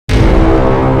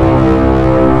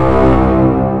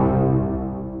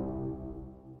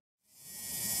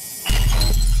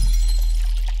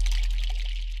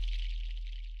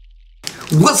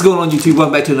What's going on YouTube?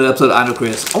 Welcome back to another episode of I Know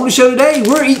Chris. On the show today,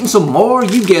 we're eating some more,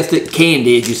 you guessed it,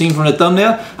 candy. As you've seen from the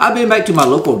thumbnail, I've been back to my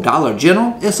local Dollar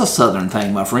General. It's a southern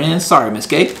thing, my friends. Sorry, Miss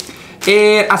Kate.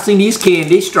 And I seen these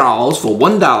candy straws for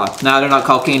 $1. Now, they're not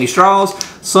called candy straws.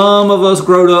 Some of us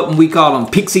growed up and we call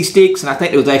them pixie sticks. And I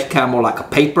think it was actually kind of more like a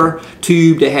paper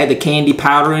tube that had the candy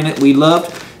powder in it we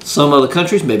loved. Some other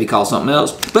countries maybe call something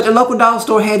else. But the local dollar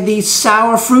store had these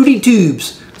sour fruity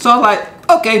tubes. So I was like,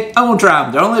 okay, I want to try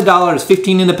them. They're only $1. There's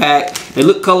 15 in the pack. They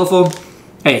look colorful.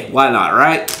 Hey, why not,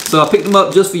 right? So I picked them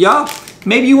up just for y'all.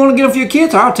 Maybe you want to get them for your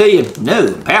kids. I'll tell you,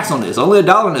 no, pass on this. Only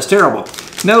 $1 and it's terrible.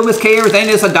 No, Miss K, everything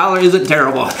that's $1 isn't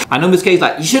terrible. I know Miss K's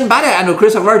like, you shouldn't buy that. I know,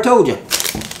 Chris, I've already told you.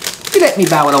 You let me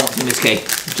buy what I want to, Miss K.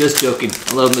 Just joking.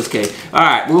 I love Miss K. All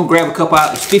right, we're going to grab a couple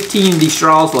out. There's 15 of these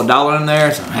straws for $1 in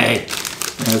there. So, hey,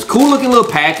 there's cool looking little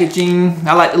packaging.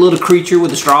 I like the little creature with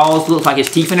the straws. Looks like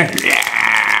his teeth in there.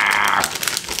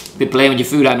 Be playing with your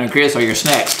food out there, Chris, or your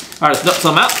snacks. All right, let's dump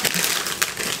some out.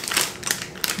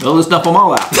 Well, let's dump them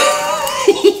all out.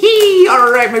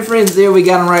 All right, my friends, there we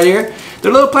got them right here.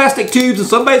 They're little plastic tubes, and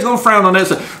somebody's gonna frown on this.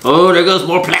 So, oh, there goes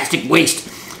more plastic waste.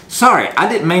 Sorry, I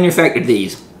didn't manufacture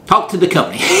these. Talk to the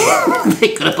company. They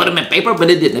could have put them in paper, but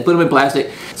they didn't. They put them in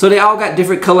plastic. So they all got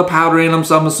different color powder in them,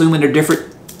 so I'm assuming they're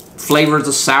different flavors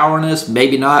of sourness,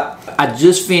 maybe not. I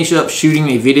just finished up shooting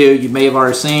a video you may have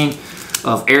already seen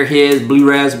of Airheads, blue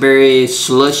raspberry,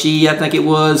 slushy, I think it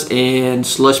was, and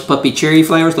slush puppy cherry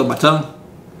flavors on my tongue.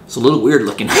 It's a little weird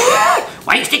looking.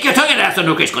 Why you stick your tongue in that,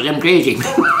 son, Chris? Because I'm crazy.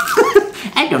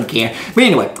 I don't care. But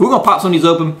anyway, we're going to pop some of these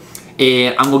open,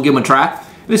 and I'm going to give them a try.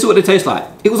 Let's see what they taste like.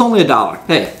 It was only $1.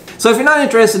 Hey, so if you're not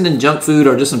interested in junk food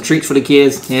or just some treats for the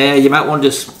kids, yeah, you might want to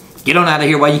just get on out of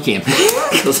here while you can.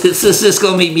 Because this is just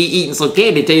going to make me eating some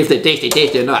candy, tell you if they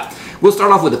tasty or not. We'll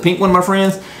start off with the pink one, my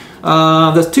friends.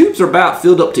 The tubes are about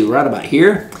filled up to right about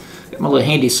here. Got my little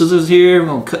handy scissors here. We're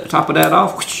going to cut the top of that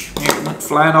off. There, it went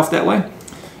flying off that way.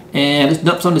 And let's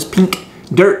dump some of this pink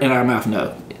dirt in our mouth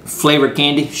now. Flavored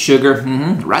candy, sugar,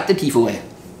 right the teeth away.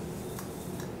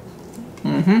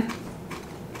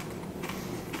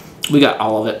 We got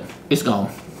all of it. It's gone.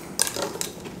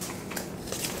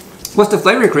 What's the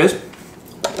flavor, Chris?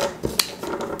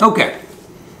 Okay.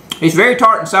 It's very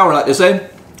tart and sour, like they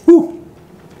say. Woo.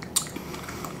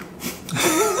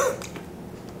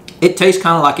 It tastes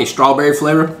kind of like a strawberry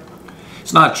flavor.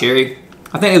 It's not a cherry.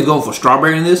 I think it's going for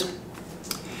strawberry in this.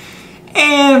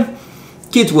 And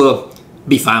kids will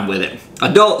be fine with it.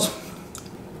 Adults,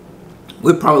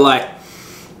 we're probably like,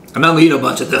 I'm not gonna eat a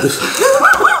bunch of those.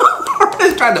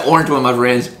 Let's try the orange one, my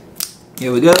friends.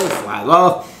 Here we go, flies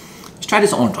off. Let's try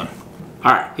this orange one.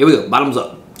 All right, here we go, bottoms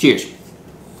up. Cheers.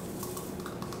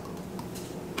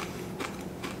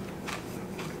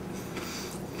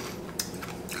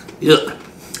 Yuck.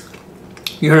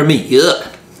 You heard me,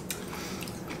 yuck.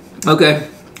 Okay.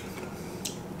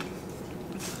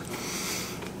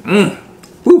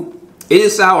 Woo. It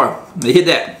is sour. They hit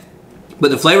that.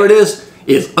 But the flavor of this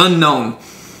is unknown.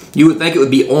 You would think it would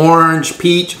be orange,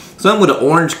 peach. Something with an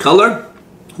orange color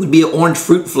would be an orange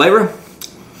fruit flavor.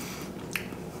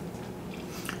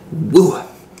 Woo.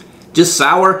 Just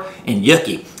sour and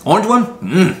yucky. Orange one?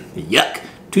 Yuck.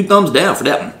 2 thumbs down for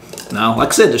that one. Now, like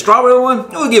I said, the strawberry one,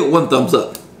 we'll give it 1 thumbs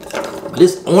up. But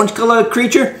this orange colored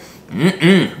creature,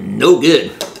 no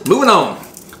good. Moving on.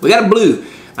 We got a blue.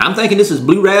 I'm thinking this is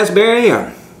blue raspberry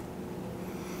or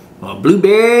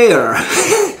blueberry or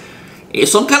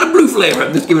it's some kind of blue flavor.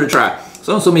 Let's give it a try.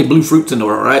 So many blue fruits in the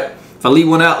world, right? If I leave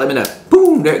one out, let me know.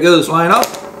 Boom, there it goes, flying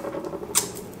off.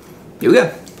 Here we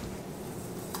go.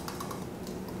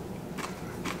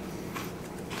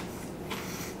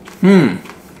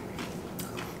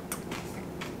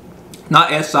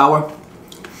 Not as sour.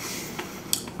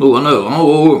 Oh, I know.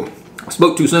 Oh, I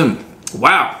spoke too soon.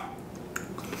 Wow.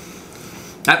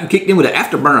 That one kicked in with an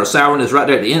afterburner of sourness right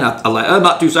there at the end. I like, oh,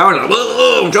 not too sour.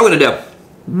 Oh, I'm choking to death.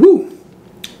 Woo.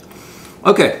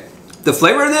 Okay. The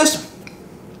flavor of this,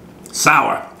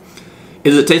 sour.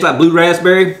 Does it taste like blue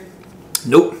raspberry?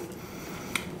 Nope.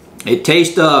 It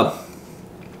tastes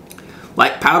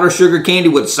like powdered sugar candy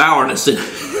with sourness in it.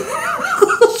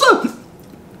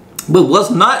 But what's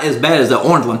not as bad as the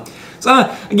orange one. So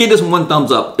I give this one 1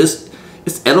 thumbs up. It's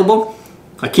edible.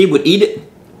 A kid would eat it.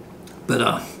 But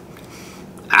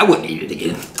I wouldn't eat it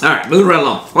again. Alright, moving right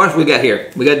along. What else we got here?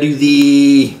 We gotta do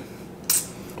the...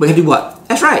 We gotta do what?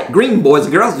 That's right, green, boys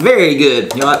and girls. Very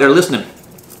good. You're out there listening.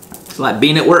 It's like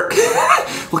being at work.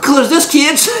 What color is this,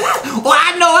 kids? Oh,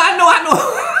 I know.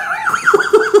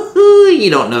 You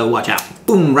don't know. Watch out.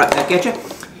 Boom, right back at you.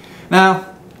 Now,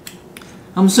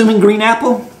 I'm assuming green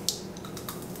apple.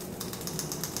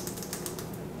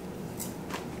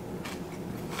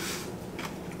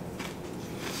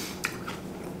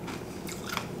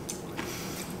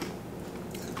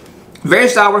 very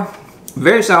sour,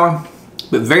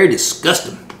 but very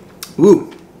disgusting.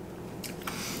 Ooh.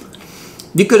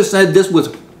 You could have said this was,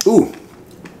 ooh,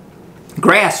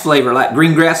 grass flavor, like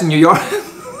green grass in your yard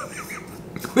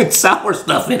with sour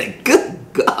stuff in it. Good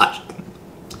gosh.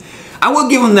 I will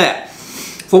give them that.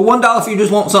 For $1, if you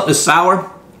just want something that's sour,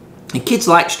 and kids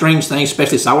like strange things,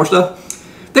 especially sour stuff,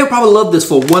 they'll probably love this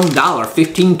for $1.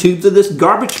 15 tubes of this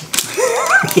garbage.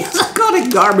 Yes, I call it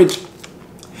garbage.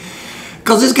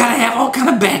 Because it's got to have all kind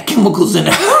of bad chemicals in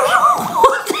it. I don't know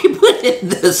what they put in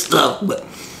this stuff, but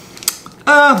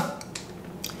I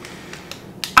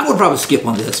would probably skip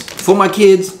on this. For my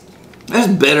kids, there's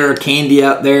better candy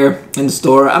out there in the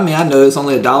store. I mean, I know it's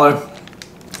only $1.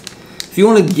 If you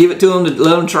want to give it to them to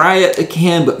let them try it, they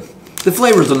can, but the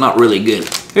flavors are not really good.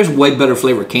 There's way better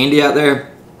flavored candy out there.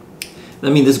 I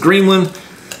mean, this green one,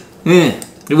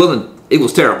 it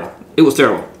was terrible. It was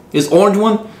terrible. This orange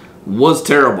one was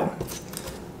terrible.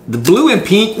 The blue and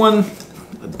pink one,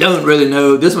 I don't really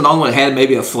know. This one, the only one that had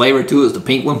maybe a flavor to it is the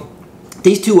pink one.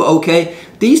 These two were okay.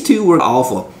 These two were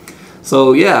awful.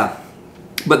 So yeah,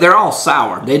 but they're all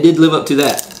sour. They did live up to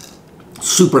that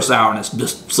super sourness,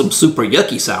 just some super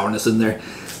yucky sourness in there.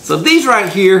 So these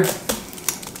right here,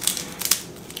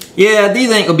 yeah,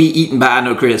 these ain't gonna be eaten by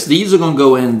no Chris. These are gonna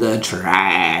go in the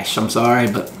trash. I'm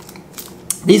sorry, but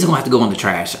these are gonna have to go in the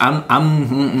trash.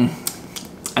 I'm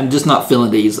just not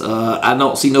feeling these. I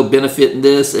don't see no benefit in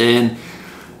this, and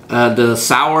the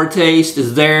sour taste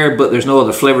is there, but there's no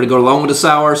other flavor to go along with the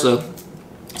sour, so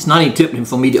it's not even tempting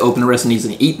for me to open the rest of these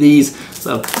and eat these.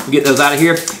 So we'll get those out of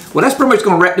here. Well, that's pretty much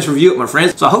going to wrap this review up, my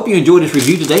friends. So I hope you enjoyed this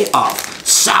review today of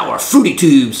sour fruity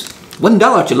tubes. $1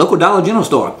 at your local Dollar General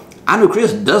store. I know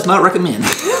Chris does not recommend.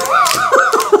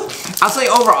 I'll say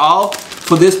overall,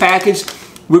 for this package,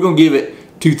 we're going to give it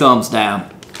 2 thumbs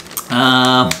down.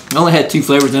 It only had 2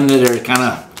 flavors in it that are kind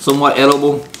of somewhat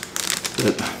edible.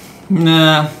 But,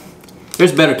 nah,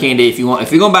 there's better candy if you want.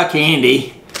 If you're going to buy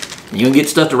candy, and you're going to get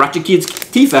stuff to rot your kids'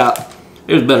 teeth out,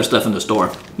 there's better stuff in the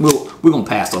store. We're going to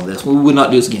pass on this. We will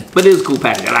not do this again. But it is a cool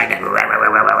package. I like that.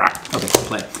 Okay,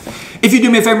 play. If you do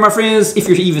me a favor, my friends, if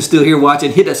you're even still here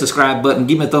watching, hit that subscribe button.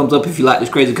 Give me a thumbs up if you like this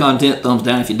crazy content. Thumbs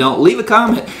down if you don't. Leave a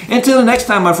comment. Until the next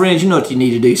time, my friends, you know what you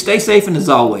need to do. Stay safe, and as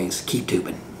always, keep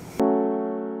tubing.